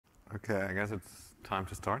Okay, I guess it's time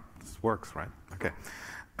to start. This works, right? Okay.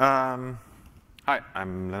 Hi,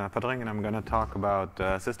 I'm Lennart Poettering, and I'm going to talk about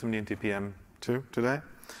systemd TPM2 today.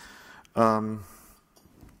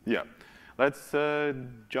 Yeah, let's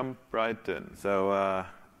jump right in. So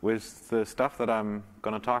with the stuff that I'm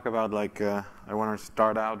going to talk about, I want to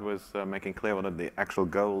start out with making clear what the actual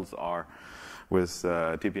goals are with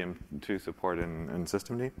TPM2 support in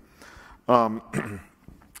systemd.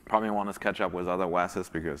 Probably want to catch up with other OSs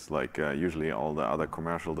because, usually all the other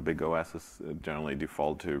commercial, the big OSs generally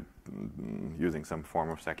default to using some form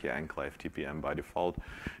of secure enclave TPM by default.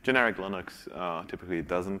 Generic Linux typically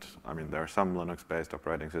doesn't. I mean, there are some Linux-based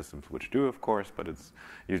operating systems which do, of course, but it's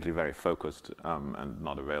usually very focused and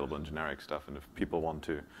not available in generic stuff. And if people want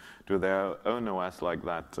to do their own OS like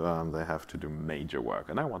that, they have to do major work.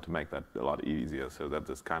 And I want to make that a lot easier so that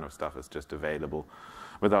this kind of stuff is just available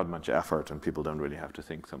without much effort, and people don't really have to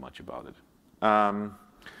think so much about it.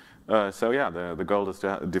 So yeah, the goal is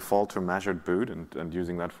to default to measured boot and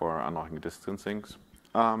using that for unlocking distance things.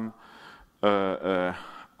 I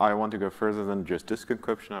want to go further than just disk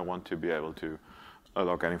encryption. I want to be able to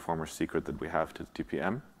unlock any form of secret that we have to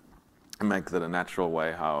TPM and make that a natural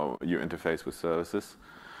way how you interface with services.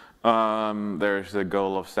 There's a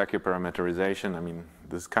goal of secure parameterization. I mean,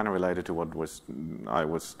 this is kind of related to what I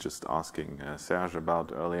was just asking Serge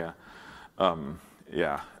about earlier.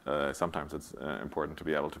 Sometimes it's important to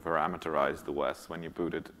be able to parameterize the OS when you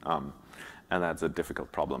boot it, and that's a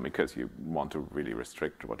difficult problem because you want to really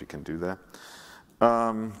restrict what you can do there.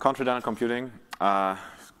 Contra-data computing,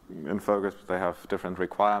 in focus, they have different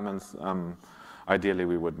requirements. Ideally,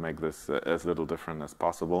 we would make this as little different as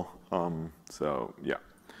possible.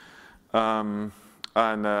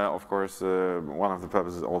 Of course, one of the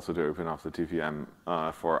purposes is also to open up the TPM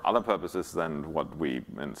for other purposes than what we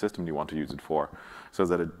in systemd want to use it for, so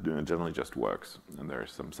that it generally just works. And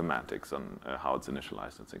there's some semantics on how it's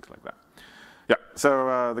initialized and things like that. Yeah,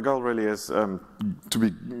 so the goal really is to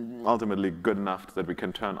be ultimately good enough that we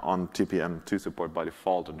can turn on TPM2 support by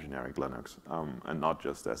default on generic Linux, and not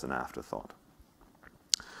just as an afterthought.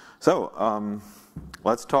 So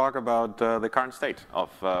let's talk about the current state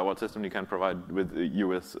of what systemd can provide with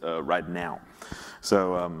you right now.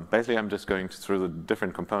 So basically, I'm just going through the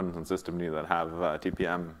different components in systemd that have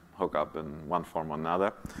TPM hookup in one form or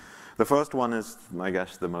another. The first one is, I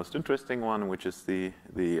guess, the most interesting one, which is the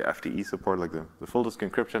FDE support, like the full disk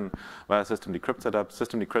encryption via systemd crypt setup.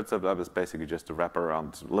 Systemd crypt setup is basically just a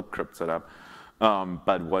wraparound libcrypt setup.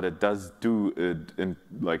 But what it does do, it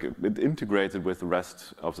integrates it with the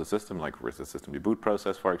rest of the system, like with the systemd boot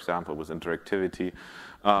process, for example, with interactivity,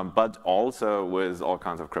 but also with all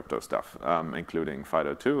kinds of crypto stuff, including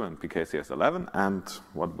FIDO2 and PKCS11, and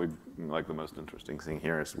what we like the most interesting thing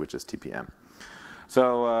here is, which is TPM.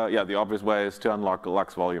 So yeah, the obvious way is to unlock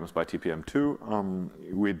LUKS volumes by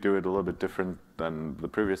TPM2. We do it a little bit different than the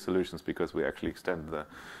previous solutions because we actually extend the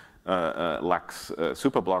LUKS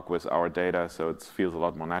superblock with our data, so it feels a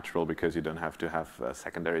lot more natural because you don't have to have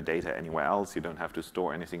secondary data anywhere else. You don't have to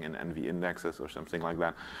store anything in NV indexes or something like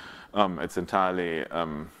that. It's entirely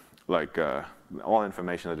all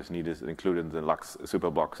information that is needed is included in the LUKS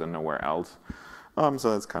superblocks and nowhere else.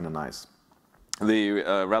 So that's kind of nice. The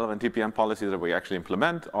relevant TPM policies that we actually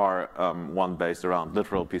implement are one based around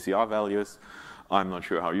literal PCR values. I'm not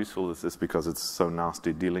sure how useful this is because it's so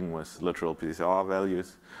nasty dealing with literal PCR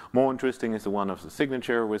values. More interesting is the one of the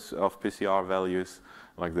signature of PCR values,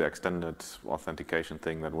 like the extended authentication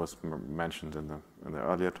thing that was mentioned in the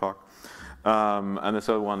earlier talk. And the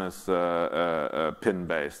third one is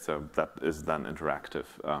pin-based, so that is then interactive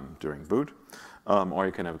during boot, or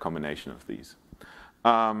you can have a combination of these.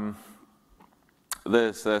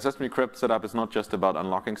 This systemd crypt setup is not just about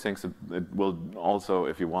unlocking things. It will also,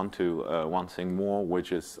 if you want to, one thing more,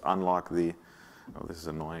 which is unlock the, oh, this is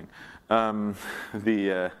annoying,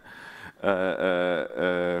 the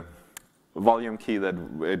volume key that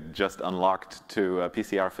it just unlocked to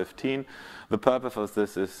PCR15. The purpose of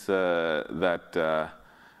this is that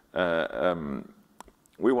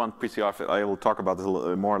we want PCR, I will talk about this a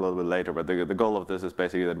little bit later, but the goal of this is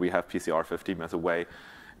basically that we have PCR15 as a way,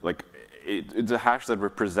 it's a hash that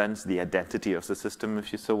represents the identity of the system,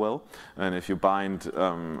 if you so will. And if you bind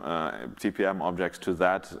TPM objects to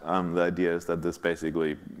that, the idea is that this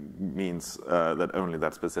basically means that only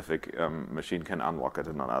that specific machine can unlock it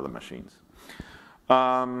and not other machines.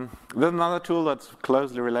 There's another tool that's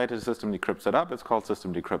closely related to systemd crypt setup. It's called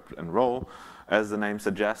systemd enroll. As the name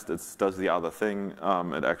suggests, it does the other thing.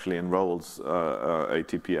 It actually enrolls a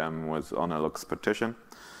TPM on a LUKS partition.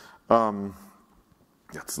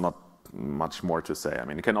 It's not much more to say. I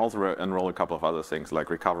mean, you can also enroll a couple of other things like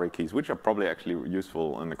recovery keys, which are probably actually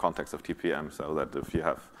useful in the context of TPM, so that if you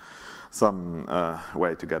have some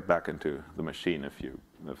way to get back into the machine if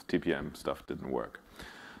TPM stuff didn't work.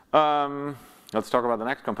 Let's talk about the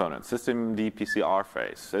next component, systemd-PCR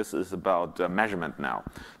phase. This is about measurement now.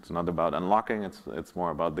 It's not about unlocking, it's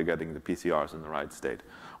more about getting the PCRs in the right state.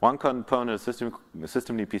 One component is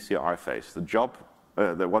systemd-PCR phase. The job,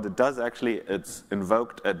 what it does actually, it's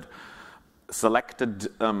invoked at selected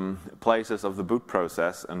places of the boot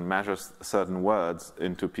process and measures certain words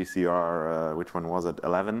into PCR, which one was it,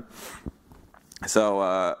 11? So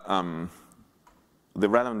the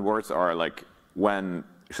relevant words are like when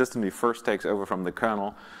systemd first takes over from the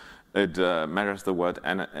kernel, it measures the word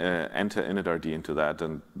enter initrd into that,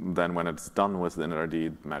 and then when it's done with the initrd,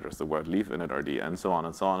 it measures the word leave initrd, and so on,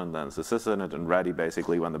 and then it's a sysinit and ready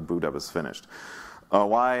basically when the boot up is finished.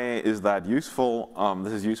 Why is that useful?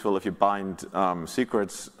 This is useful if you bind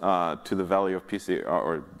secrets to the value of PCR,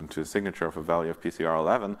 or to a signature of a value of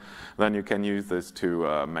PCR11, then you can use this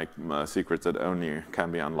to make secrets that only can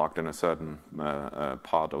be unlocked in a certain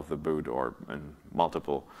part of the boot or in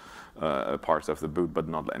multiple parts of the boot, but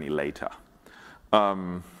not any later.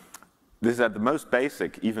 This is at the most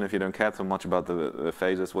basic, even if you don't care so much about the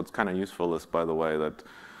phases. What's kind of useful is, by the way, that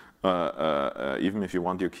even if you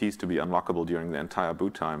want your keys to be unlockable during the entire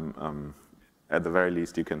boot time, at the very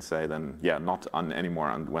least you can say then, yeah, not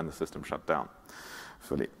anymore when the system shut down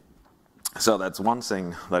fully. So that's one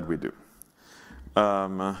thing that we do.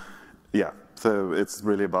 Yeah, so it's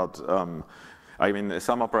really about, I mean,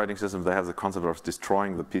 some operating systems, they have the concept of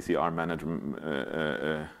destroying the PCR management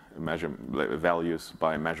values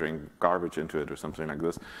by measuring garbage into it or something like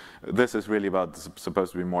this. This is really about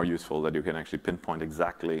supposed to be more useful, that you can actually pinpoint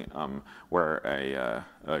exactly where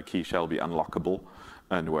a key shall be unlockable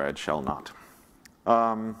and where it shall not.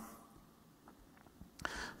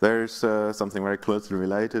 There's something very closely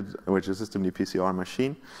related, which is systemd-PCR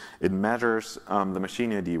machine. It measures the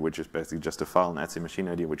machine ID, which is basically just a file in etc machine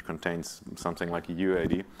ID, which contains something like a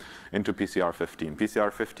UID, into PCR15.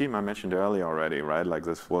 PCR15 I mentioned earlier already, right? Like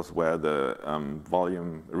this was where the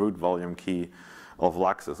root volume key of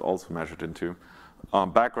Lux is also measured into.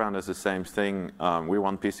 Background is the same thing. We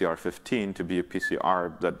want PCR15 to be a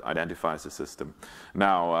PCR that identifies the system.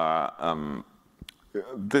 Now,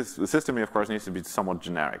 the system, of course, needs to be somewhat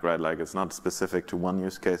generic, right? Like it's not specific to one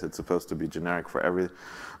use case. It's supposed to be generic for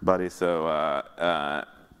everybody. So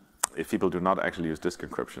if people do not actually use disk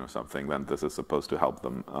encryption or something, then this is supposed to help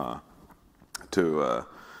them to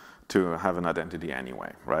have an identity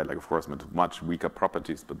anyway, right? Like, of course, with much weaker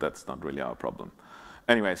properties, but that's not really our problem.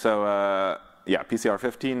 Anyway, so yeah,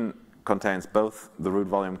 PCR15 contains both the root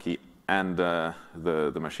volume key and the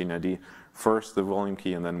machine ID. First the volume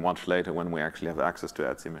key, and then much later, when we actually have access to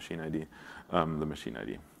etc machine ID, the machine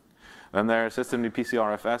ID. Then there's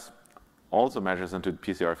systemd-PCRFS, also measures into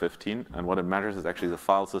PCR15, and what it measures is actually the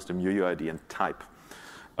file system UUID and type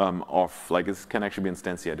of, like, this can actually be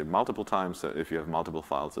instantiated multiple times if you have multiple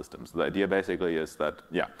file systems. The idea basically is that,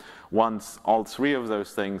 yeah, once all three of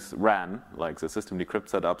those things ran, like the systemd-decrypt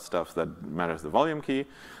setup stuff that measures the volume key,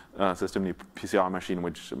 systemd-PCR machine,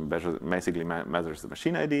 which basically measures the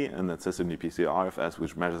machine ID, and then systemd-PCRFS,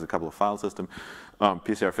 which measures a couple of file systems.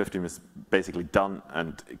 PCR15 is basically done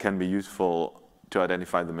and can be useful to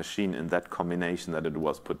identify the machine in that combination that it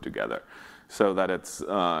was put together. So that it's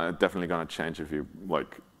definitely going to change if you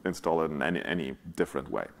like install it in any different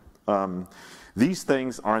way. These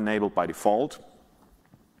things are enabled by default,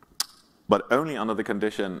 but only under the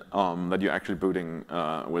condition that you're actually booting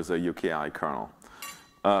with a UKI kernel.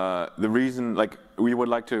 The reason, like, we would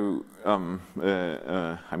like to, I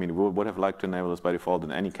mean, we would have liked to enable this by default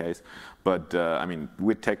in any case, but I mean,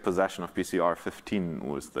 we'd take possession of PCR15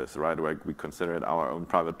 with this, right? We consider it our own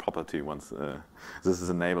private property once this is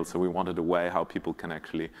enabled, so we wanted a way how people can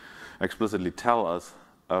actually explicitly tell us,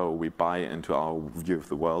 oh, we buy into our view of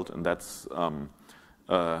the world, and that's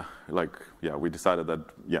like, yeah, we decided that,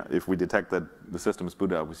 yeah, if we detect that the system is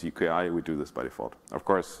booted up with UKI, we do this by default. Of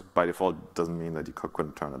course, by default doesn't mean that you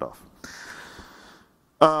couldn't turn it off.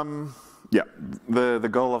 Yeah, the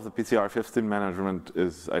goal of the PCR15 management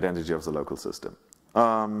is identity of the local system.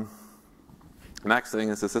 Next thing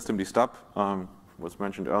is the systemd-stub. Was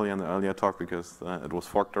mentioned earlier in the earlier talk because it was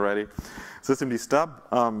forked already. Systemd-stub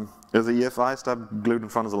is a UEFI stub glued in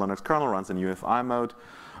front of the Linux kernel, runs in UEFI mode.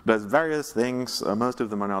 There's various things, most of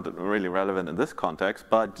them are not really relevant in this context,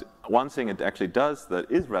 but one thing it actually does that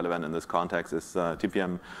is relevant in this context is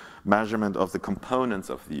TPM measurement of the components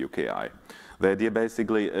of the UKI. The idea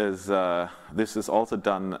basically is, this is also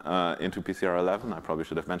done into PCR11. I probably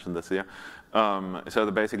should have mentioned this here.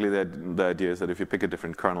 So basically the idea is that if you pick a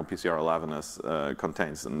different kernel, PCR11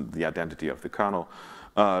 contains the identity of the kernel.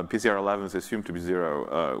 PCR11 is assumed to be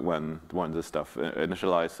 0 when this stuff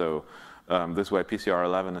initialized. So this way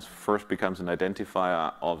PCR11 first becomes an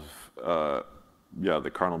identifier of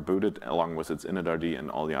the kernel booted along with its initRD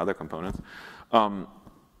and all the other components.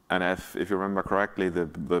 And if you remember correctly, the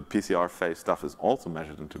PCR phase stuff is also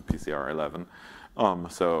measured into PCR11.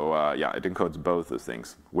 Yeah, it encodes both those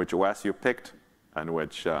things, which OS you picked and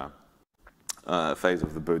which phase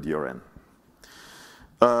of the boot you're in.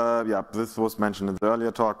 Yeah, this was mentioned in the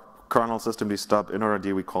earlier talk. Kernel systemd-stub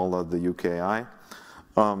initRD, we call that the UKI.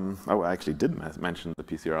 Oh, I actually did mention the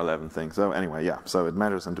PCR11 thing. So anyway, yeah, so it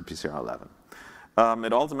measures into PCR11.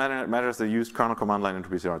 It also measures the used kernel command line into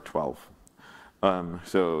PCR12.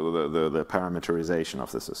 So the parameterization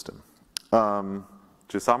of the system.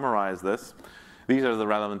 To summarize this, these are the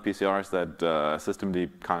relevant PCRs that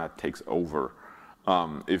systemd kind of takes over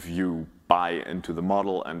if you buy into the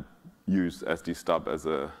model and use SD-stub as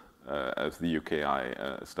the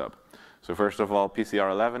UKI stub. So first of all,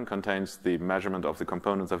 PCR11 contains the measurement of the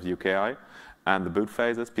components of the UKI and the boot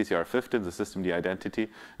phases, PCR15, the systemd identity,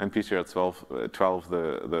 and PCR12,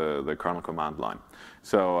 the kernel command line.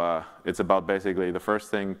 So it's about basically the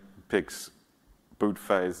first thing picks boot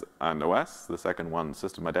phase and OS, the second one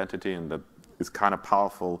system identity, and that is kind of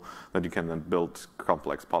powerful that you can then build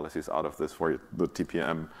complex policies out of this for the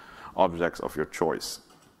TPM objects of your choice.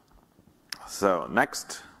 So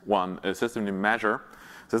next one is systemd measure.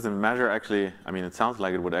 Systemd measure actually, I mean, it sounds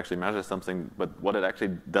like it would actually measure something, but what it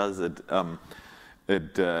actually does, it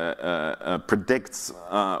predicts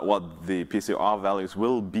what the PCR values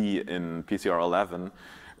will be in PCR11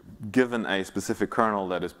 given a specific kernel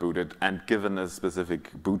that is booted and given a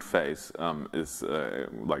specific boot phase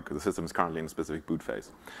like the system is currently in a specific boot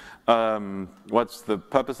phase. What's the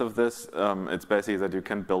purpose of this? It's basically that you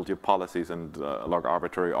can build your policies and log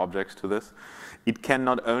arbitrary objects to this. It can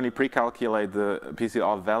not only pre-calculate the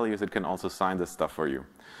PCR values, it can also sign this stuff for you.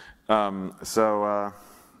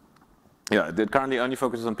 Yeah, it currently only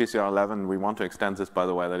focuses on PCR11. We want to extend this, by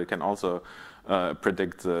the way, that it can also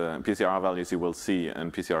predict the PCR values you will see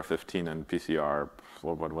in PCR15 and PCR,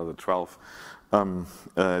 what was it, 12,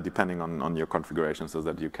 depending on your configuration, so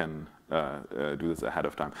that you can do this ahead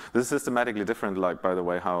of time. This is systematically different, like, by the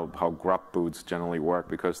way, how grub boots generally work,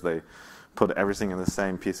 because they put everything in the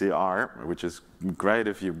same PCR, which is great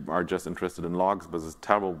if you are just interested in logs, but it's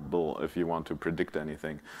terrible if you want to predict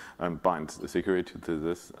anything and bind the security to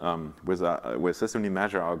this. With systemd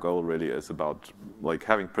measure, our goal really is about like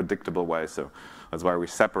having predictable ways. So that's why we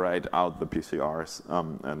separate out the PCRs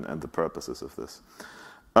and the purposes of this.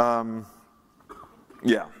 You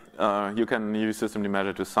can use systemd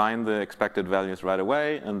measure to sign the expected values right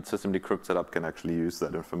away, and systemd-stub can actually use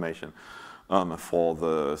that information for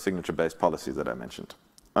the signature-based policy that I mentioned.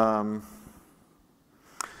 And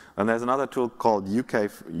there's another tool called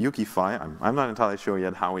UEFI. I'm not entirely sure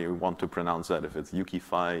yet how we want to pronounce that, if it's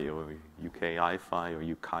UEFI or UKI-fi or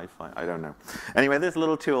UKI-fi, I don't know. Anyway, this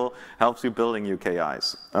little tool helps you building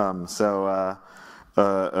UKIs.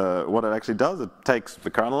 What it actually does, it takes the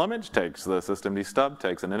kernel image, takes the systemd-stub,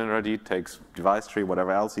 takes an initRD, takes device tree,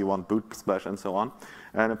 whatever else you want, boot splash, and so on,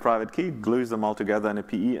 and a private key, glues them all together in a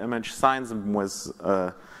PE image, signs them with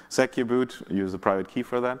secure boot, use a private key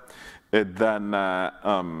for that. It then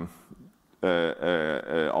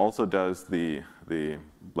also does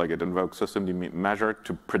like it invokes systemd measure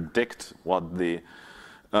to predict what the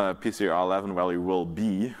PCR11 value will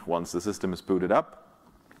be once the system is booted up.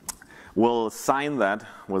 We'll sign that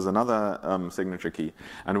with another signature key,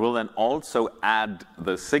 and we'll then also add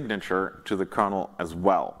the signature to the kernel as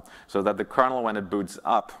well, so that the kernel, when it boots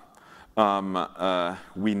up,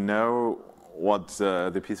 we know what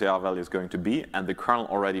the PCR value is going to be, and the kernel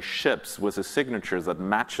already ships with a signature that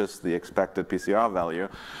matches the expected PCR value,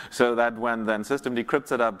 so that when then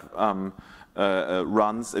systemd-stub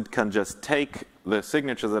runs, it can just take the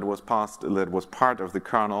signature that was part of the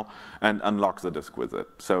kernel and unlock the disk with it.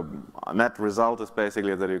 So net result is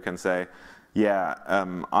basically that you can say, yeah,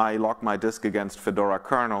 I lock my disk against Fedora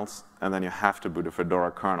kernels, and then you have to boot a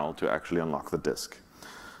Fedora kernel to actually unlock the disk.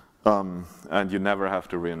 And you never have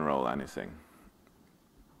to re-enroll anything.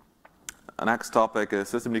 The next topic is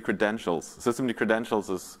systemd credentials. Systemd credentials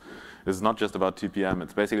is not just about TPM.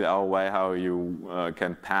 It's basically our way how you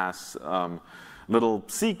can pass little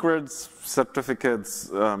secrets, certificates,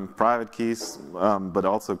 private keys, but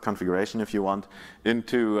also configuration if you want,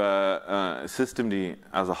 into systemd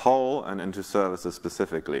as a whole and into services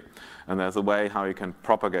specifically. And there's a way how you can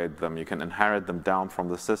propagate them. You can inherit them down from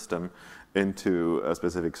the system into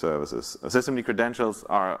specific services. Systemd credentials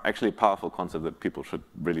are actually a powerful concept that people should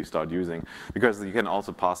really start using, because you can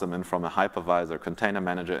also pass them in from a hypervisor container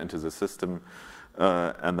manager into the system,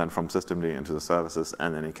 and then from systemd into the services,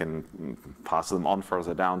 and then you can pass them on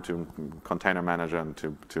further down to container manager and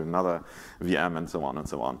to another VM and so on and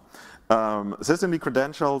so on. Systemd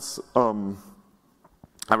credentials are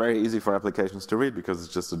very easy for applications to read, because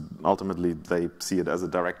it's just ultimately they see it as a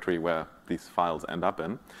directory where these files end up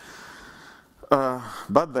in.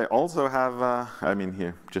 But they also have, I mean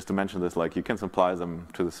here, just to mention this, like you can supply them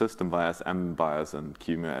to the system via SM bias and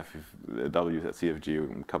QMFW, CFG,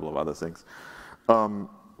 and a couple of other things.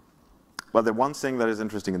 But the one thing that is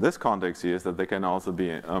interesting in this context here is that they can also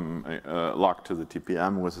be locked to the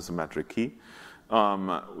TPM with a symmetric key.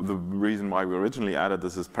 The reason why we originally added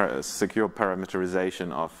this is secure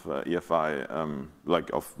parameterization of EFI, like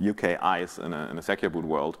of UK ICE in a secure boot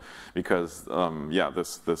world, because yeah,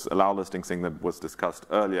 this allow listing thing that was discussed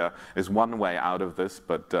earlier is one way out of this,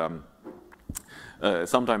 but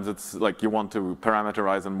sometimes it's like you want to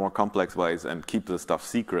parameterize in more complex ways and keep the stuff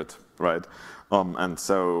secret, right? And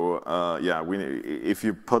so, yeah, if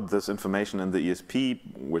you put this information in the ESP,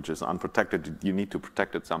 which is unprotected, you need to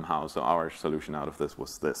protect it somehow. So our solution out of this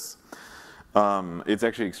was this. It's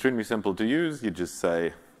actually extremely simple to use. You just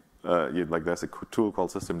say, like there's a tool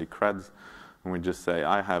called systemd-creds, and we just say,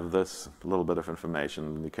 I have this little bit of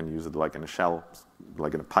information. You can use it like in a shell,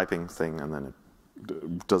 like in a piping thing, and then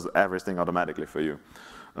it does everything automatically for you,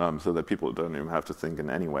 so that people don't even have to think in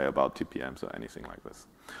any way about TPMs or anything like this.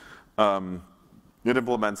 It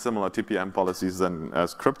implements similar TPM policies than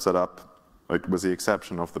as crypt setup, like with the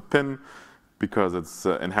exception of the PIN, because it's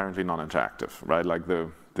inherently non-interactive, right? Like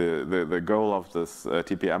the goal of this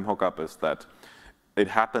TPM hookup is that it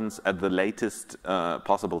happens at the latest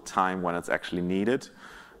possible time when it's actually needed,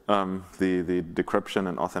 the decryption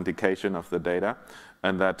and authentication of the data,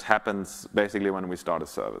 and that happens basically when we start a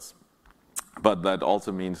service. But that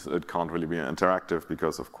also means it can't really be interactive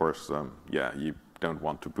because, of course, yeah, you don't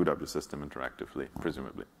want to boot up your system interactively,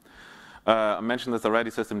 presumably. I mentioned this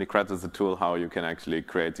already. Systemd-creds is a tool how you can actually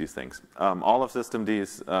create these things. All of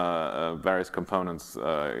systemd's various components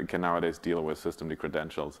can nowadays deal with systemd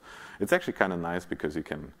credentials. It's actually kind of nice because you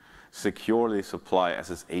can securely supply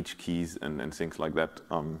SSH keys and things like that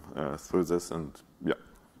through this, and yeah.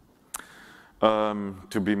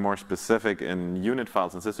 To be more specific, in unit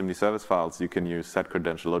files and systemd service files, you can use set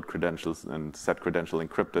credential, load credentials, and set credential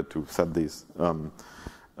encrypted to set these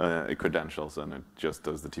credentials, and it just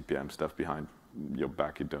does the TPM stuff behind your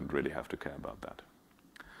back. You don't really have to care about that.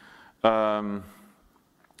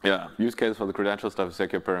 Yeah, use case for the credential stuff is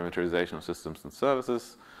secure parameterization of systems and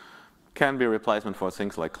services. Can be a replacement for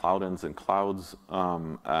things like cloud-ins and clouds,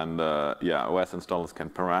 and yeah, OS installers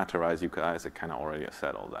can parameterize UKIs. I kind of already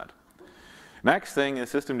said all that. Next thing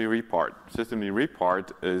is systemd-repart.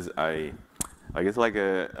 Systemd-repart is I guess like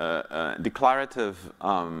a declarative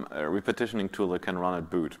repetitioning tool that can run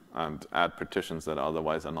at boot and add partitions that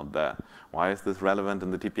otherwise are not there. Why is this relevant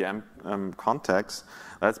in the TPM context?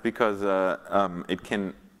 That's because it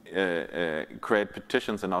can create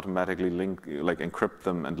partitions and automatically link, like encrypt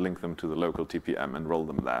them and link them to the local TPM and roll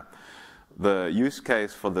them there. The use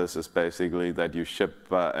case for this is basically that you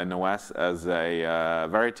ship an OS as a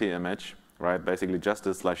Verity image, right? Basically just a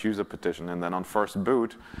 /user partition, and then on first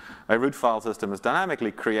boot, a root file system is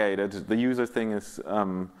dynamically created. The user thing is,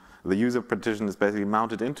 the user partition is basically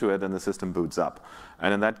mounted into it, and the system boots up.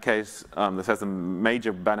 And in that case, this has a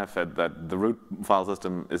major benefit that the root file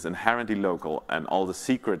system is inherently local, and all the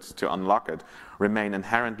secrets to unlock it remain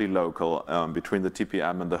inherently local between the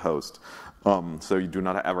TPM and the host. So you do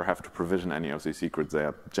not ever have to provision any of these secrets. They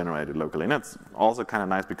are generated locally. And it's also kind of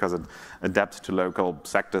nice because it adapts to local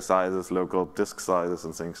sector sizes, local disk sizes,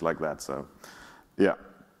 and things like that. So, yeah.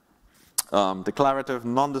 Declarative,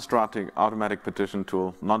 non-destructive automatic partition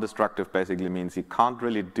tool. Non-destructive basically means you can't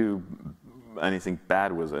really do anything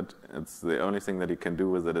bad with it. It's the only thing that you can do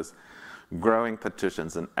with it is growing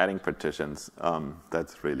partitions and adding partitions.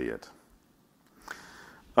 That's really it.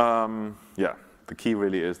 Yeah. The key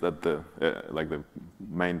really is that like the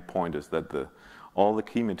main point is that all the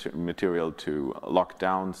key material to lock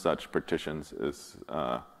down such partitions is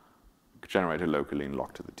generated locally and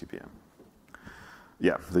locked to the TPM.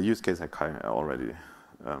 Yeah, the use case I kind of already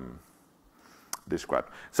described.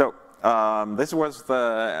 So this was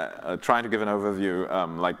the, trying to give an overview,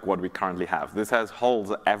 like what we currently have. This has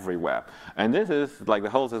holes everywhere. And this is, like the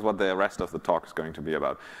holes is what the rest of the talk is going to be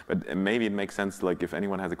about. But maybe it makes sense, like if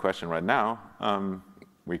anyone has a question right now,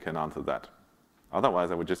 we can answer that.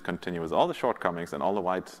 Otherwise, I would just continue with all the shortcomings and all the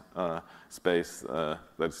white space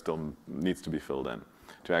that still needs to be filled in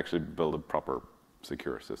to actually build a proper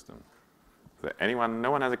secure system. Is there anyone,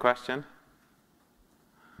 no one has a question?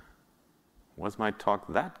 Was my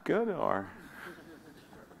talk that good, or?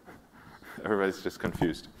 Everybody's just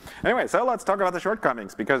confused. Anyway, so let's talk about the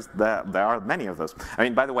shortcomings, because there are many of those. I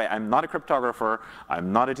mean, by the way, I'm not a cryptographer.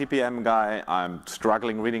 I'm not a TPM guy. I'm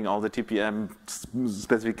struggling reading all the TPM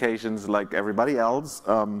specifications like everybody else.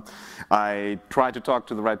 I try to talk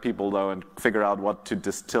to the right people, though, and figure out what to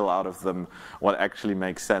distill out of them, what actually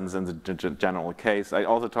makes sense in the general case. I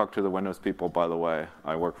also talk to the Windows people, by the way.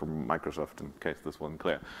 I work for Microsoft, in case this wasn't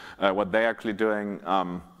clear. What they're actually doing,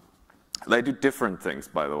 they do different things,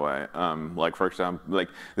 by the way. Like, for example, like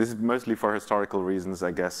this is mostly for historical reasons,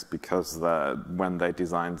 I guess, because when they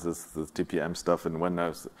designed this TPM stuff in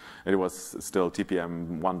Windows, it was still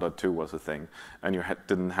TPM 1.2 was a thing, and you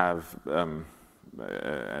didn't have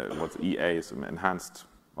what's EAs, enhanced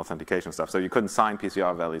authentication stuff, so you couldn't sign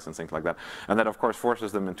PCR values and things like that. And that, of course,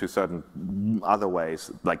 forces them into certain other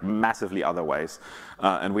ways, like massively other ways.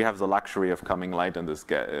 And we have the luxury of coming late in this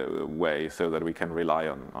way, so that we can rely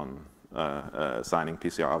on signing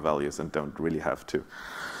PCR values and don't really have to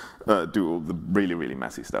do all the really, really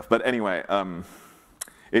messy stuff. But anyway,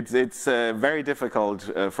 it's very difficult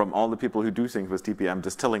from all the people who do things with TPM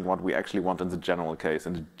distilling what we actually want in the general case,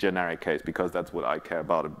 in the generic case, because that's what I care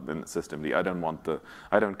about in systemd.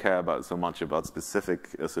 I don't care about so much about specific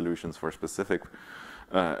solutions for specific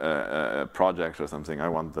projects or something. I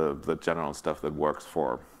want the general stuff that works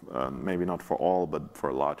for, maybe not for all, but for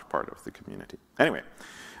a large part of the community. Anyway.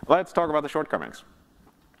 Let's talk about the shortcomings.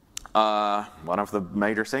 One of the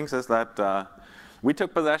major things is that we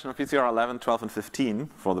took possession of PCR 11, 12, and 15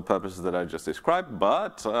 for the purposes that I just described,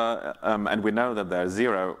 but, and we know that there's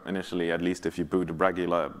 0 initially, at least if you boot a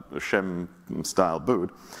regular shim-style boot.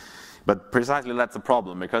 But precisely that's the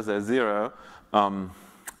problem, because there's 0,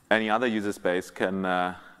 any other user space can,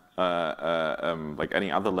 like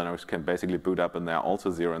any other Linux can basically boot up and they're also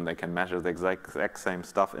 0, and they can measure the exact same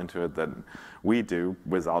stuff into it that we do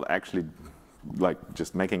without actually like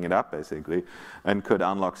just making it up basically, and could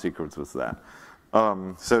unlock secrets with that.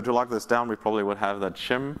 So to lock this down, we probably would have that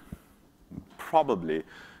shim probably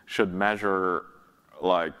should measure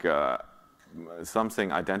like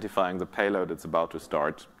something identifying the payload it's about to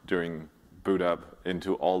start during boot up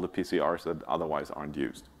into all the PCRs that otherwise aren't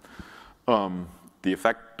used. The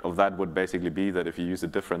effect of that would basically be that if you use a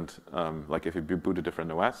different, like if you boot a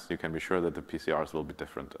different OS, you can be sure that the PCRs will be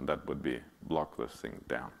different, and that would be block this thing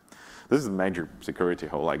down. This is a major security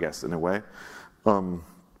hole, I guess, in a way.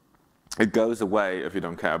 It goes away if you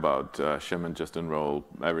don't care about shim and just enroll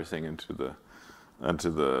everything into the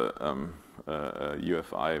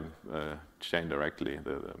UEFI chain directly,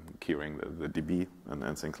 the keyring, the DB,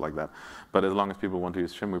 and things like that. But as long as people want to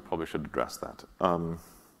use shim, we probably should address that.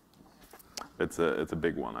 It's a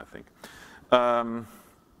big one, I think.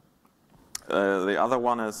 The other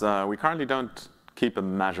one is we currently don't keep a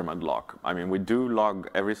measurement log. I mean, we do log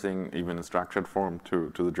everything, even in structured form,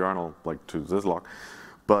 to the journal, like to this log.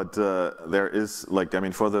 But there is, like, I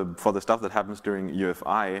mean, for the stuff that happens during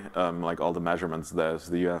UEFI, like all the measurements, there's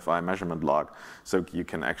the UEFI measurement log, so you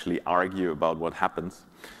can actually argue about what happens.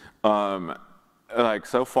 Like,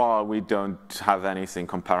 so far, we don't have anything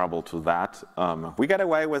comparable to that. We get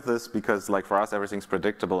away with this because, like, for us, everything's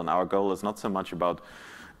predictable, and our goal is not so much about,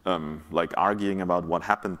 like, arguing about what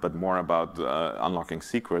happened, but more about unlocking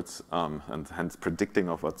secrets, and hence predicting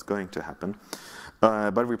of what's going to happen.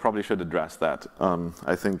 But we probably should address that.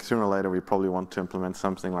 I think sooner or later, we probably want to implement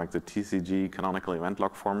something like the TCG canonical event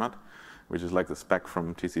log format, which is like the spec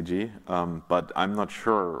from TCG. But I'm not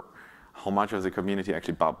sure how much of the community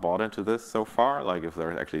actually bought into this so far, like if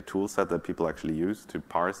there's actually a tool set that people actually use to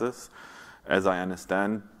parse this. As I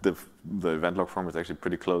understand, the event log format is actually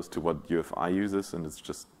pretty close to what UEFI uses, and it's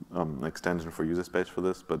just an extension for user space for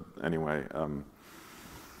this. But anyway,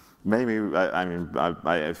 maybe,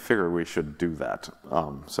 I figure we should do that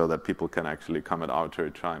so that people can actually come at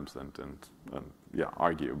arbitrary times and yeah,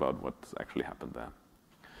 argue about what's actually happened there.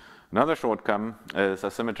 Another shortcoming is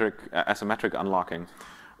asymmetric unlocking.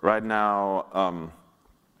 Right now,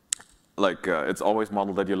 like it's always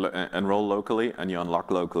modeled that you enroll locally and you unlock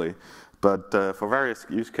locally. But for various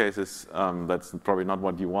use cases, that's probably not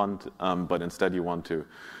what you want, but instead you want to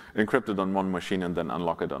encrypt it on one machine and then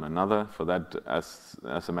unlock it on another. For that,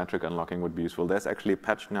 asymmetric unlocking would be useful. There's actually a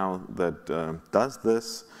patch now that does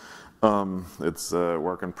this. It's a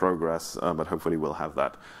work in progress, but hopefully we'll have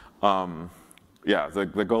that. Yeah, the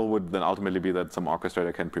goal would then ultimately be that some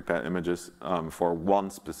orchestrator can prepare images for one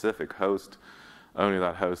specific host. Only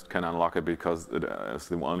that host can unlock it because it is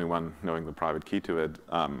the only one knowing the private key to it,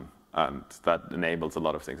 and that enables a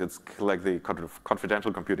lot of things. It's like the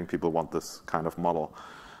confidential computing people want this kind of model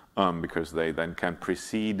because they then can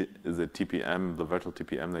precede the TPM, the virtual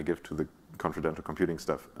TPM they give to the confidential computing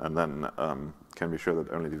stuff, and then can be sure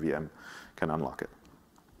that only the VM can unlock it.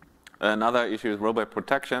 Another issue is robot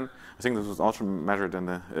protection. I think this was also measured in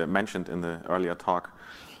the, mentioned in the earlier talk,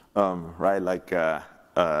 right? Like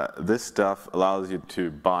this stuff allows you to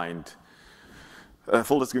bind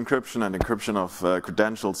full disk encryption and encryption of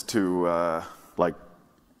credentials to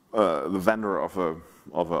the vendor of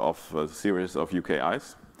a series of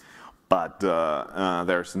UKIs. But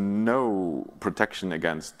there's no protection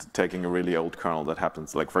against taking a really old kernel that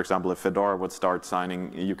happens. Like, for example, if Fedora would start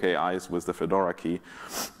signing UKIs with the Fedora key,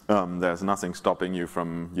 there's nothing stopping you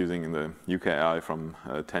from using the UKI from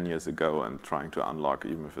 10 years ago and trying to unlock,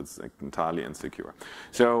 even if it's entirely insecure.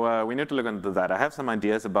 So we need to look into that. I have some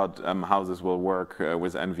ideas about how this will work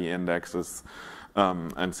with NV indexes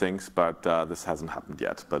and things, but this hasn't happened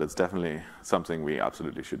yet. But it's definitely something we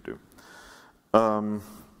absolutely should do.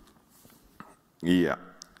 Yeah.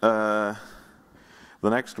 The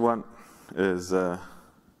next one is what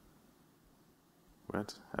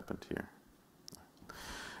happened here?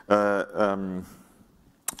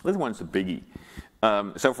 This one's a biggie.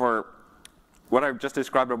 So for what I've just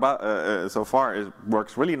described about so far, it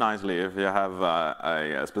works really nicely if you have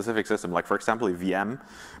a specific system, like for example a VM,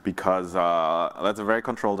 because that's a very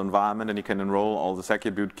controlled environment, and you can enroll all the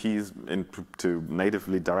secure boot keys into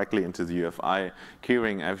natively directly into the UEFI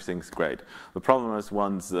keyring. Everything's great. The problem is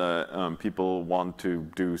once people want to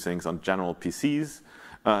do things on general PCs,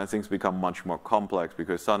 things become much more complex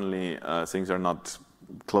because suddenly things are not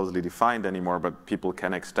closely defined anymore, but people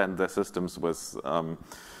can extend their systems with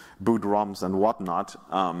boot ROMs and whatnot,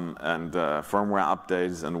 and firmware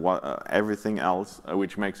updates and everything else,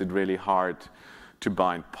 which makes it really hard to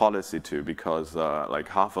bind policy to, because like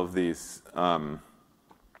half of these, I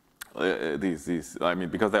mean,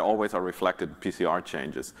 because they always are reflected in PCR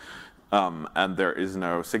changes, and there is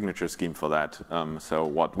no signature scheme for that. So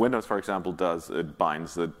what Windows, for example, does, it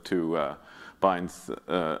binds it to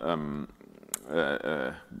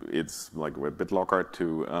it's like a BitLocker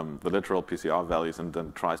to the literal PCR values, and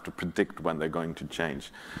then tries to predict when they're going to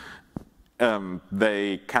change.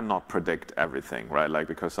 They cannot predict everything, right? Like,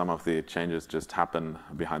 because some of the changes just happen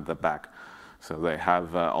behind their back. So they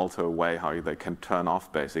have also a way how they can turn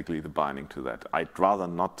off basically the binding to that. I'd rather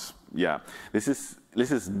not. Yeah, this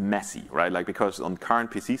is messy, right? Like, because on current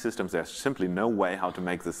PC systems, there's simply no way how to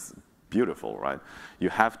make this beautiful, right? You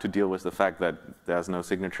have to deal with the fact that there's no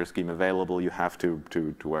signature scheme available. You have to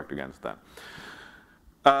work against that.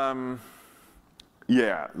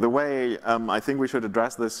 Yeah, the way I think we should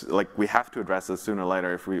address this, like we have to address this sooner or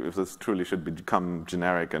later if this truly should become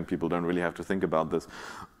generic and people don't really have to think about this.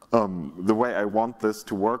 The way I want this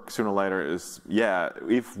to work sooner or later is, yeah,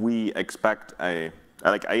 if we expect I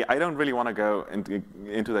don't really want to go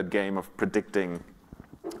into that game of predicting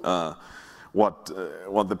what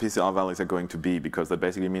the PCR values are going to be, because that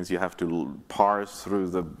basically means you have to parse through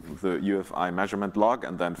the UEFI measurement log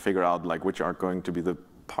and then figure out like which are going to be the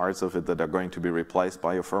parts of it that are going to be replaced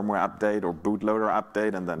by your firmware update or bootloader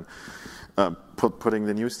update, and then putting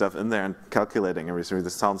the new stuff in there and calculating everything.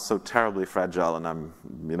 This sounds so terribly fragile, and I'm,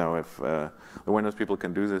 you know, if the Windows people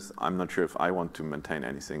can do this, I'm not sure if I want to maintain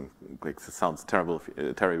anything. Like, it sounds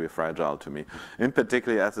terribly fragile to me. In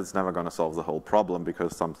particular, as it's never going to solve the whole problem,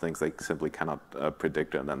 because some things they simply cannot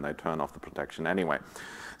predict, and then they turn off the protection anyway.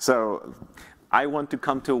 So I want to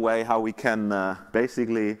come to a way how we can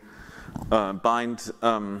basically bind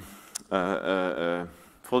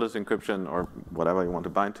full disk encryption or whatever you want to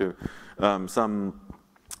bind to some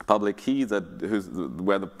public key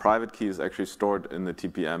where the private key is actually stored in the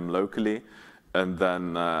TPM locally, and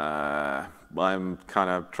then I'm kind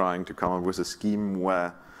of trying to come up with a scheme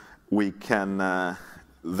where we can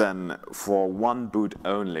then for one boot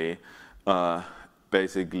only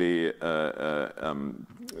basically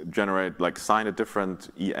generate, like, sign a different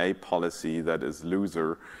EA policy that is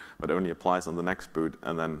looser but only applies on the next boot,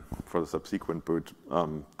 and then for the subsequent boot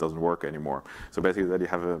doesn't work anymore. So basically that you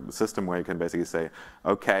have a system where you can basically say,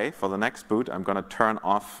 okay, for the next boot I'm going to turn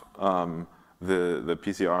off the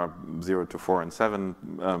PCR 0 to 4 and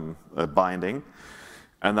 7 binding,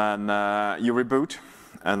 and then you reboot,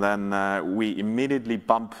 and then we immediately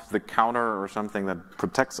bump the counter or something that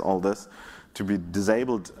protects all this to be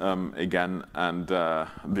disabled again, and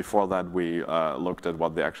before that we looked at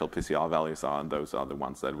what the actual PCR values are, and those are the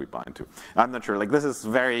ones that we bind to. I'm not sure, like this is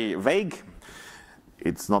very vague.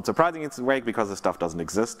 It's not surprising it's vague because the stuff doesn't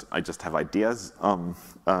exist. I just have ideas, and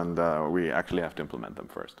we actually have to implement them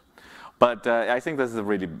first. But I think this is a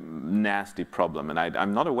really nasty problem, and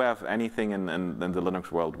I'm not aware of anything in the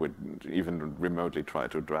Linux world would even remotely try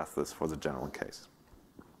to address this for the general case.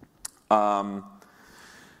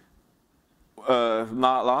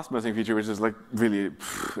 Last missing feature, which is like really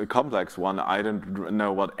a complex one. I don't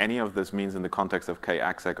know what any of this means in the context of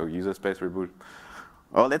kexec or user space reboot.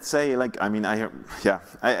 Well, let's say, like, I mean, I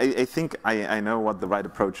think I know what the right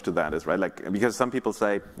approach to that is, right? Like, because some people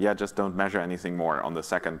say, yeah, just don't measure anything more on the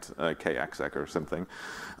second kexec or something.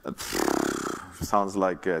 Sounds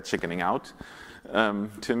like chickening out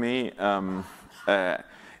to me.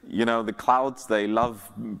 You know, the clouds, they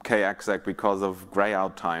love kexec because of gray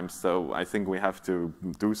out times, so I think we have to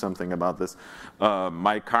do something about this.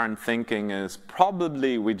 My current thinking is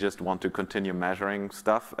probably we just want to continue measuring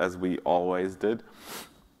stuff as we always did.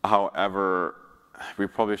 However, we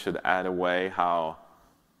probably should add a way how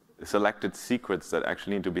selected secrets that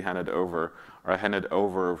actually need to be handed over are handed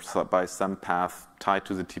over by some path tied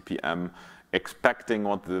to the TPM, expecting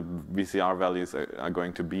what the VCR values are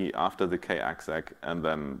going to be after the kexec, and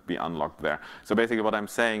then be unlocked there. So basically what I'm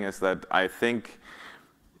saying is that I think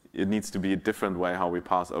it needs to be a different way how we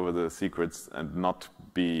pass over the secrets and not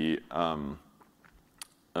be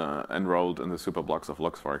enrolled in the superblocks of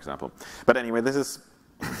looks, for example. But anyway, this is,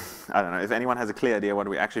 I don't know, if anyone has a clear idea what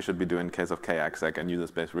we actually should be doing in case of kexec and user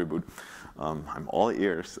space reboot, I'm all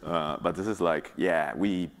ears. But this is like, yeah,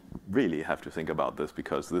 we really have to think about this,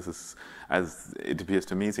 because this is, as it appears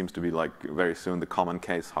to me, seems to be like very soon the common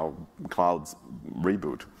case how clouds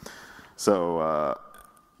reboot. So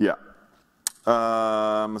yeah.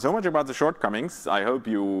 So much about the shortcomings. I hope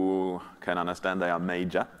you can understand they are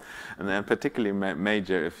major, and then particularly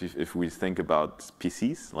major if we think about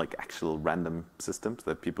PCs, like actual random systems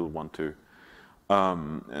that people want to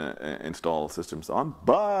install systems on.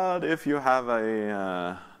 But if you have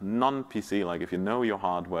a non-PC, like if you know your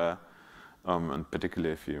hardware, and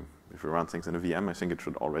particularly if you run things in a VM, I think it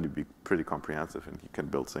should already be pretty comprehensive, and you can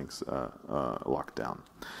build things locked down.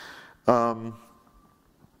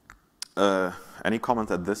 Any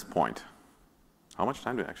comments at this point? How much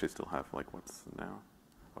time do we actually still have? Like, what's now?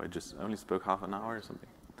 Oh, I just only spoke half an hour or something.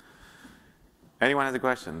 Anyone has a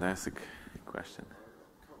question? There's a question.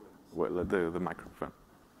 Well, the microphone.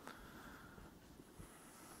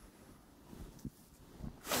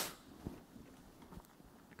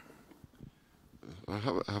 I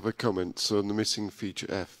have a comment. So on the missing feature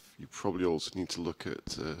F, you probably also need to look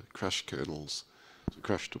at crash kernels, so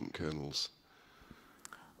crash dump kernels.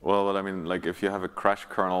 Well, I mean, like if you have a crash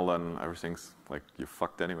kernel, then everything's like you're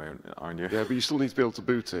fucked anyway, aren't you? Yeah, but you still need to be able to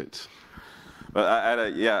boot it.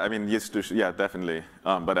 But yeah, I mean, yeah, definitely.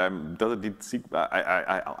 But does it need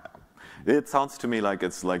it sounds to me like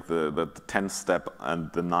it's like the 10th step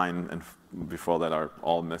and the 9 and before that are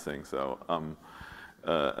all missing. So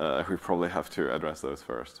we probably have to address those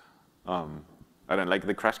first. I don't like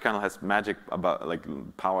the crash kernel has magic about like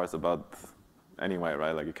powers about. Anyway,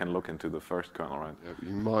 right? Like you can look into the first kernel, right? Yeah, but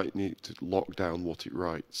you might need to lock down what it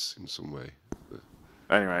writes in some way.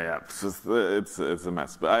 Anyway, yeah, it's a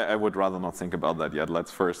mess. But I would rather not think about that yet. Let's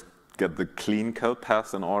first get the clean code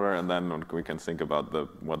path in order, and then we can think about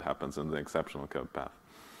what happens in the exceptional code path.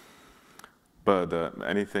 But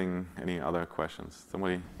any other questions?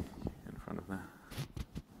 Somebody in front of that?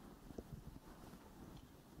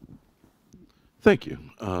 Thank you.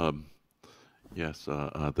 Yes,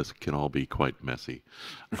 this can all be quite messy.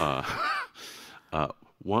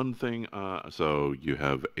 One thing, so you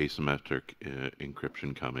have asymmetric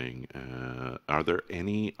encryption coming. Are there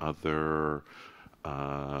any other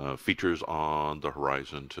features on the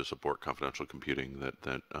horizon to support confidential computing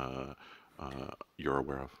that you're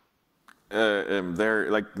aware of? They're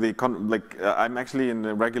like I'm actually in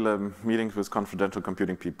regular meetings with confidential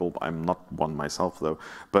computing people. I'm not one myself though,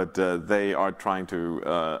 but they are trying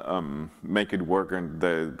to make it work, and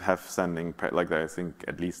they have sending like I think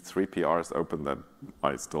at least 3 PRs open that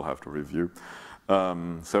I still have to review.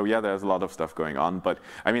 So yeah, there's a lot of stuff going on, but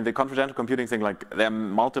I mean the confidential computing thing, like there are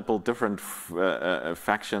multiple different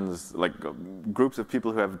factions, like groups of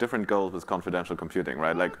people who have different goals with confidential computing,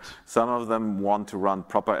 right? Like some of them want to run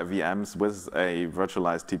proper VMs with a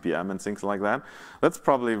virtualized TPM and things like that. That's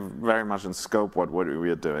probably very much in scope what we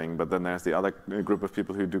are doing, but then there's the other group of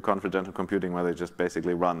people who do confidential computing where they just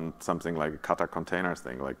basically run something like a Kata containers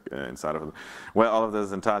thing, like inside of it. Well, all of this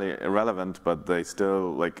is entirely irrelevant, but they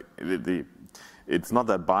still, like, it's not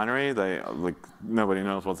that binary. Like nobody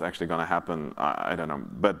knows what's actually going to happen. I don't know.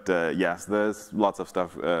 But yes, there's lots of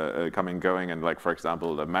stuff coming, going, and like for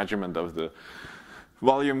example, the measurement of the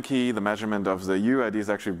volume key, the measurement of the UID is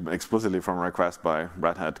actually explicitly from a request by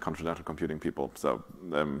Red Hat confidential computing people. So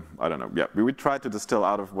I don't know. Yeah, we try to distill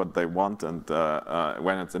out of what they want, and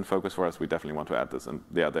when it's in focus for us, we definitely want to add this. And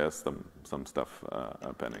yeah, there's some stuff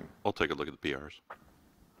pending. I'll take a look at the PRs.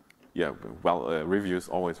 Yeah, well, reviews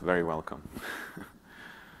always very welcome.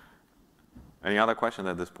 Any other questions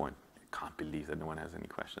at this point? I can't believe that no one has any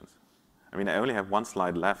questions. I mean, I only have one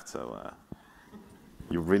slide left, so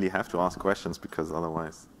you really have to ask questions because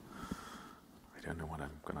otherwise I don't know what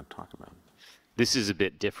I'm going to talk about. This is a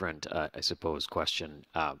bit different, I suppose, question.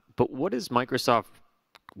 But what does Microsoft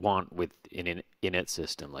want with an init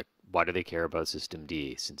system? Like, why do they care about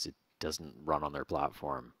systemd since it doesn't run on their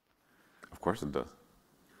platform? Of course it does.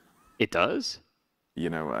 It does? You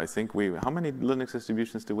know, I think how many Linux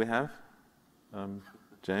distributions do we have,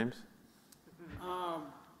 James?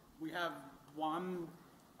 We have one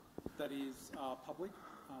that is public,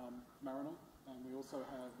 Mariner, and we also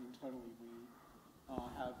have internally, we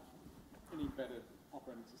have an embedded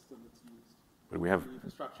operating system that's used. But we have the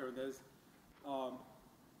infrastructure, and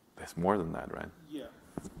there's more than that, right? Yeah.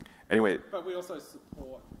 Anyway. But we also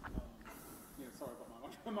support, yeah, sorry about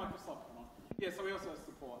my Microsoft one. Yeah, so we also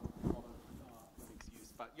support a lot of Linux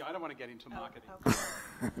use. But yeah, I don't want to get into marketing.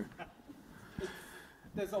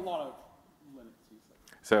 There's a lot of Linux use.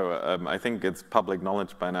 So I think it's public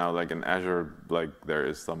knowledge by now, like in Azure, like there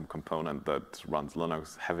is some component that runs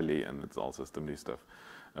Linux heavily, and it's all systemd stuff.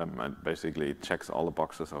 And basically checks all the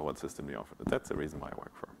boxes of what systemd offer. That's the reason why I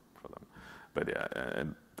work for them. But yeah,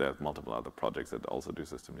 and there's multiple other projects that also do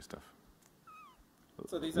systemd stuff.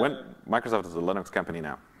 So these Microsoft is a Linux company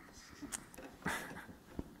now.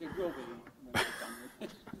 It will be when we're done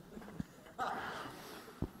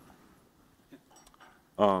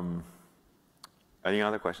with it. Any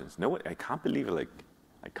other questions? No, I can't believe it. Like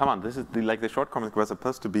come on, this is the shortcomings was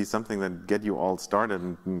supposed to be something that get you all started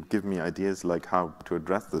and give me ideas like how to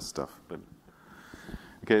address this stuff. But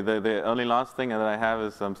okay, the only last thing that I have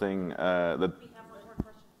is something that. We have one more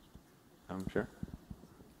question. I'm sure.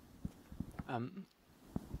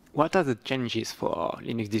 What are the changes for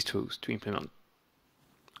Linux distros to implement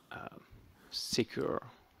secure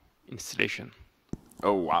installation?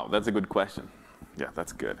 Oh wow, that's a good question. Yeah,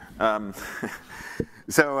 that's good.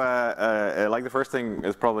 So, like the first thing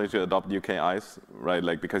is probably to adopt UKIs, right?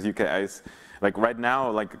 Like because UKIs, like right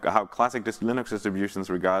now, like how classic Linux distributions,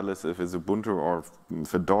 regardless if it's Ubuntu or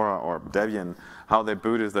Fedora or Debian, how they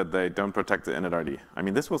boot is that they don't protect the initrd. I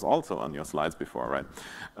mean, this was also on your slides before, right?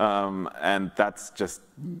 And that's just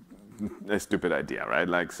a stupid idea, right?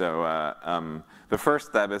 Like so, the first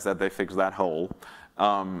step is that they fix that hole.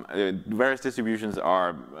 Various distributions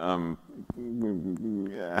have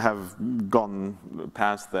gone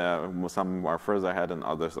past there. Some are further ahead and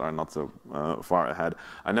others are not so far ahead.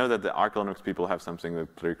 I know that the Arch Linux people have something that's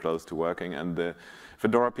pretty close to working, and the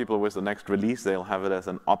Fedora people with the next release, they'll have it as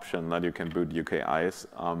an option that you can boot UKIs.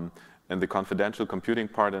 And the confidential computing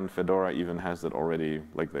part in Fedora even has it already,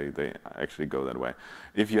 like they actually go that way.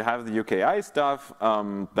 If you have the UKI stuff,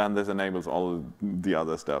 then this enables all the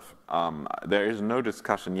other stuff. There is no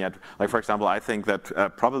discussion yet. Like for example, I think that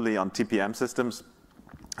probably on TPM systems,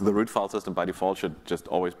 the root file system by default should just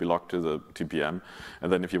always be locked to the TPM.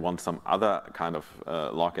 And then if you want some other kind of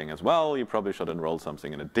locking as well, you probably should enroll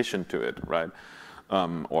something in addition to it, right?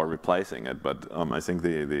 Or replacing it, but I think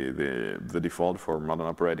the default for modern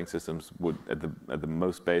operating systems would, at the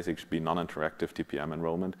most basic, be non-interactive TPM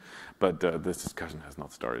enrollment. But this discussion has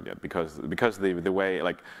not started yet because the way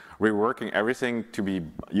like reworking everything to be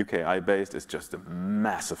UKI based is just a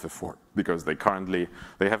massive effort because they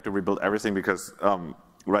have to rebuild everything because.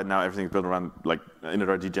 Right now, everything is built around like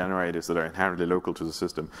initrd generators that are inherently local to the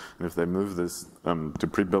system, and if they move this to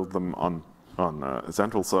pre-build them on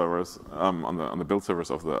central servers, on the build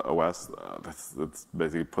servers of the OS, that's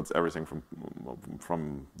basically puts everything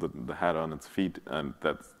from the head on its feet, and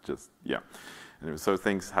that's just, yeah. Anyway, so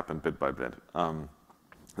things happen bit by bit.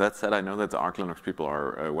 That said, I know that the Arch Linux people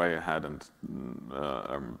are way ahead and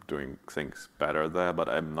doing things better there, but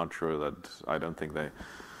I'm not sure that, I don't think they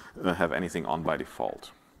have anything on by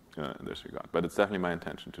default in this regard. But it's definitely my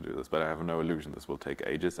intention to do this, but I have no illusion this will take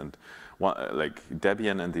ages. And like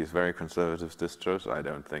Debian and these very conservative distros, I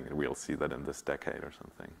don't think we'll see that in this decade or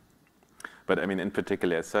something. But I mean, in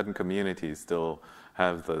particular, certain communities still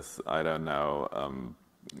have this, I don't know,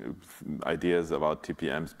 ideas about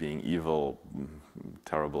TPMs being evil,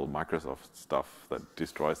 terrible Microsoft stuff that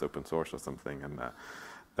destroys open source or something, and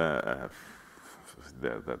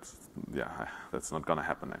that's not going to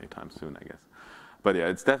happen anytime soon, I guess. But yeah,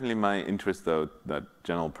 it's definitely my interest, though, that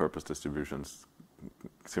general purpose distributions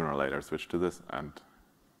sooner or later switch to this, and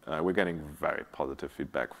we're getting very positive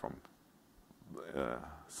feedback from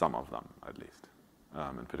some of them, at least.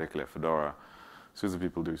 In particular, Fedora, SUSE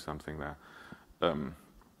people do something there.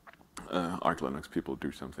 Arch Linux people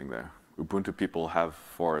do something there. Ubuntu people have,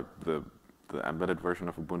 for the embedded version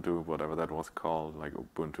of Ubuntu, whatever that was called, like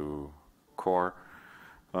Ubuntu Core,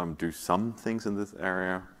 do some things in this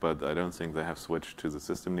area, but I don't think they have switched to the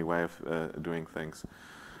systemd way of doing things.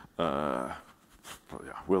 Yeah,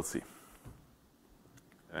 we'll see.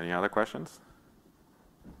 Any other questions?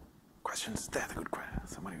 Questions? That's a good question.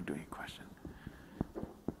 Somebody doing a question.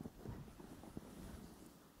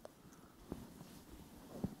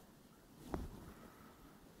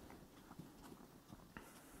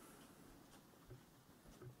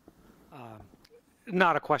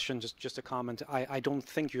 Not a question, just a comment. I don't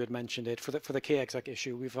think you had mentioned it for the kexec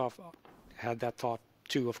issue. We've had that thought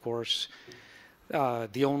too, of course. I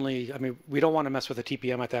mean, we don't want to mess with the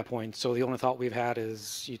TPM at that point. So the only thought we've had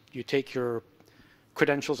is you take your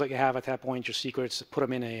credentials that you have at that point, your secrets, put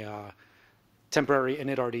them in a temporary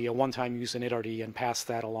initrd, a one-time use initrd, and pass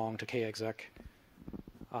that along to kexec.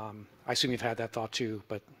 I assume you've had that thought too,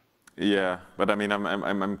 but. Yeah, but I mean,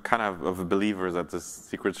 I'm kind of a believer that the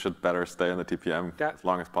secrets should better stay in the TPM as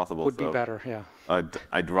long as possible. Would be better, yeah.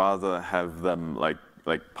 I'd rather have them like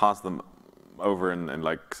pass them over in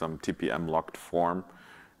like some TPM locked form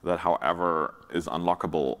that, however, is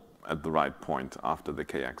unlockable at the right point after the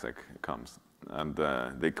kexec comes. And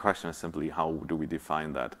the question is simply, how do we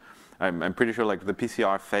define that? I'm pretty sure like the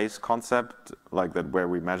PCR phase concept, like that where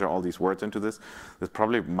we measure all these words into this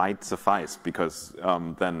probably might suffice, because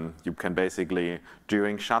then you can basically,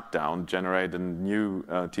 during shutdown, generate a new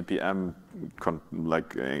TPM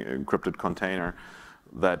encrypted container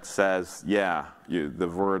that says, yeah, the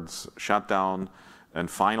words shutdown and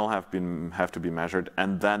final have to be measured,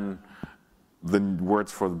 and then the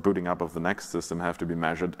words for the booting up of the next system have to be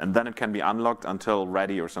measured, and then it can be unlocked until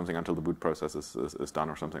ready or something, until the boot process is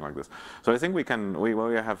done or something like this. So I think we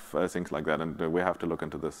have things like that, and we have to look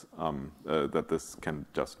into this, that this can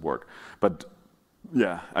just work. But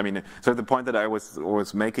yeah, I mean, so the point that I was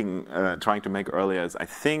trying to make earlier is, I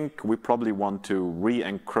think we probably want to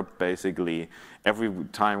re-encrypt basically every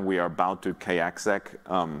time we are about to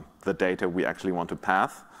kexec the data we actually want to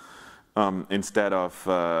path. Instead of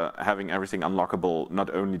having everything unlockable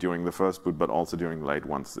not only during the first boot but also during late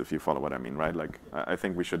ones, if you follow what I mean, right? Like, I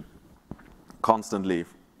think we should constantly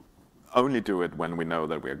only do it when we know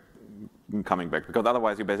that we're coming back, because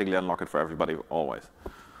otherwise you basically unlock it for everybody always.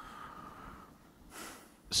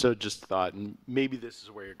 So just thought, and maybe this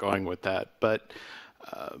is where you're going with that, but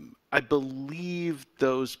I believe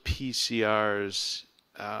those PCRs,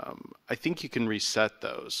 I think you can reset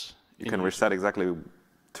those. You can reset exactly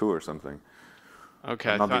 2 or something.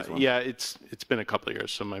 Okay, yeah, it's been a couple of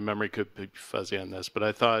years, so my memory could be fuzzy on this, but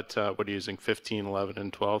I thought, what are you using, 15, 11,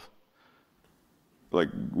 and 12? Like,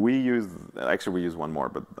 we use one more,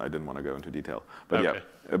 but I didn't want to go into detail. But okay.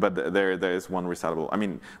 Yeah, but there is one resettable. I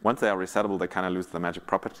mean, once they are resettable, they kind of lose the magic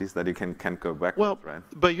properties that you can't go back with, right?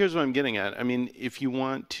 But here's what I'm getting at. I mean, if you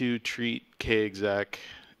want to treat kexec,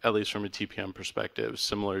 at least from a TPM perspective,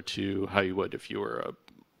 similar to how you would if you were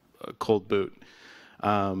a cold boot,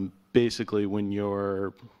 basically when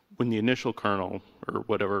the initial kernel, or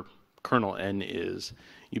whatever kernel n is,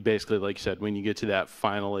 you basically, like you said, when you get to that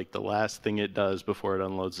final, like the last thing it does before it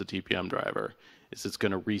unloads the TPM driver is it's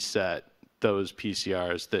going to reset those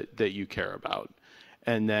PCRs that you care about.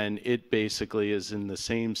 And then it basically is in the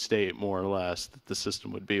same state, more or less, that the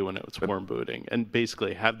system would be when it was warm booting. And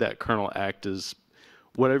basically have that kernel act as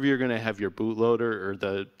whatever you're going to have your bootloader or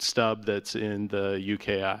the stub that's in the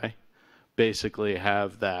UKI, basically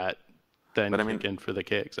have that then kick in for the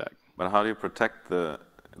kexec. But how do you protect that?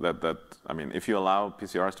 I mean, if you allow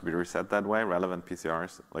PCRs to be reset that way, relevant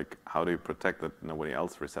PCRs, like, how do you protect that nobody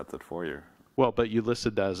else resets it for you? Well, but you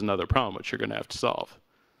listed that as another problem, which you're going to have to solve.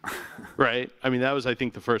 Right? I mean, that was, I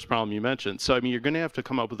think, the first problem you mentioned. So, I mean, you're going to have to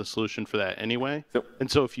come up with a solution for that anyway. And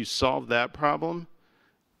so if you solve that problem,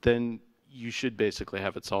 then you should basically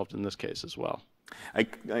have it solved in this case as well.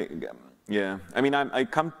 Yeah, I mean, I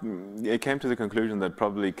came to the conclusion that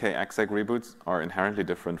probably kexec reboots are inherently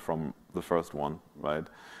different from the first one, right?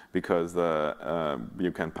 Because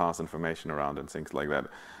you can pass information around and things like that.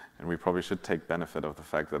 And we probably should take benefit of the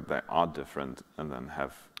fact that they are different and then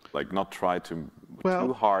have, like, not try too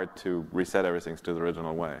hard to reset everything to the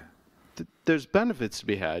original way. There's benefits to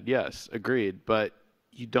be had, yes, agreed, but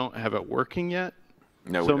you don't have it working yet.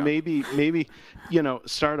 No, so maybe, you know,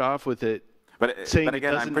 start off with it saying but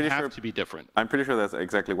again, it doesn't have to be different. I'm pretty sure there's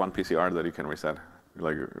exactly one PCR that you can reset,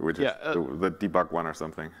 like, which is the debug one or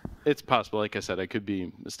something. It's possible. Like I said, I could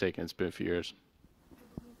be mistaken. It's been a few years.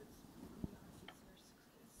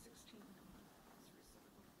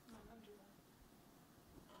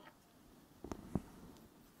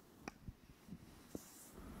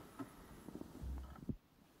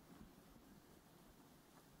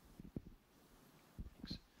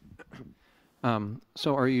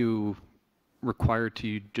 So are you required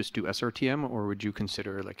to just do SRTM, or would you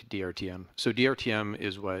consider like DRTM? So DRTM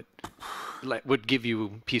is what would give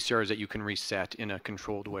you PCRs that you can reset in a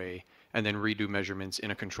controlled way and then redo measurements in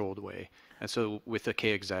a controlled way. And so with a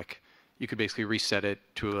kexec, you could basically reset it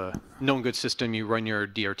to a known good system. You run your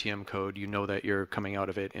DRTM code, you know that you're coming out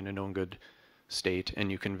of it in a known good state,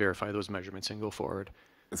 and you can verify those measurements and go forward.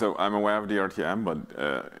 So I'm aware of DRTM, but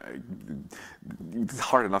it's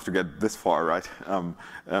hard enough to get this far, right?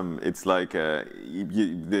 It's like the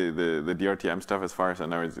DRTM stuff, as far as I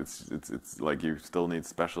know, it's like you still need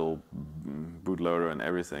special bootloader and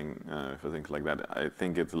everything for things like that. I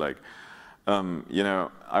think it's like, you know,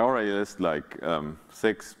 I already list like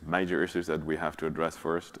 6 major issues that we have to address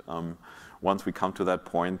first. Once we come to that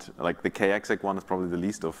point, like the kexec one is probably the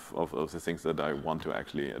least of the things that I want to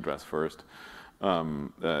actually address first.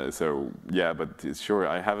 So yeah, but sure,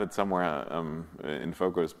 I have it somewhere in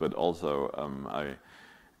focus, but also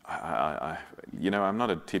you know, I'm not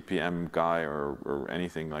a TPM guy or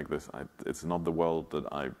anything like this. It's not the world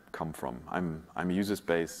that I come from. I'm a user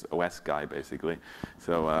space OS guy basically.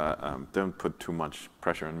 So don't put too much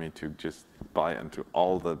pressure on me to just buy into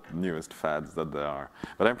all the newest fads that there are.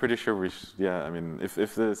 But I'm pretty sure yeah, I mean,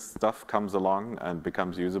 if this stuff comes along and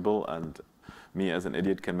becomes usable and me as an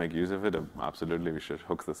idiot can make use of it, absolutely we should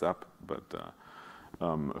hook this up. But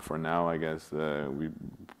for now, I guess we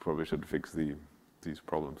probably should fix these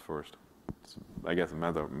problems first. It's, I guess, a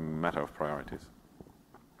matter of priorities.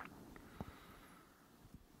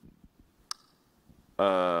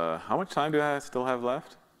 How much time do I still have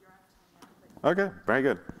left? Okay, very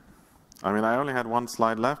good. I mean, I only had one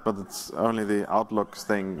slide left, but it's only the Outlooks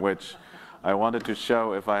thing, which I wanted to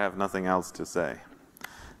show if I have nothing else to say.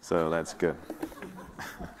 So that's good.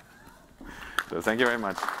 So thank you very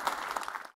much.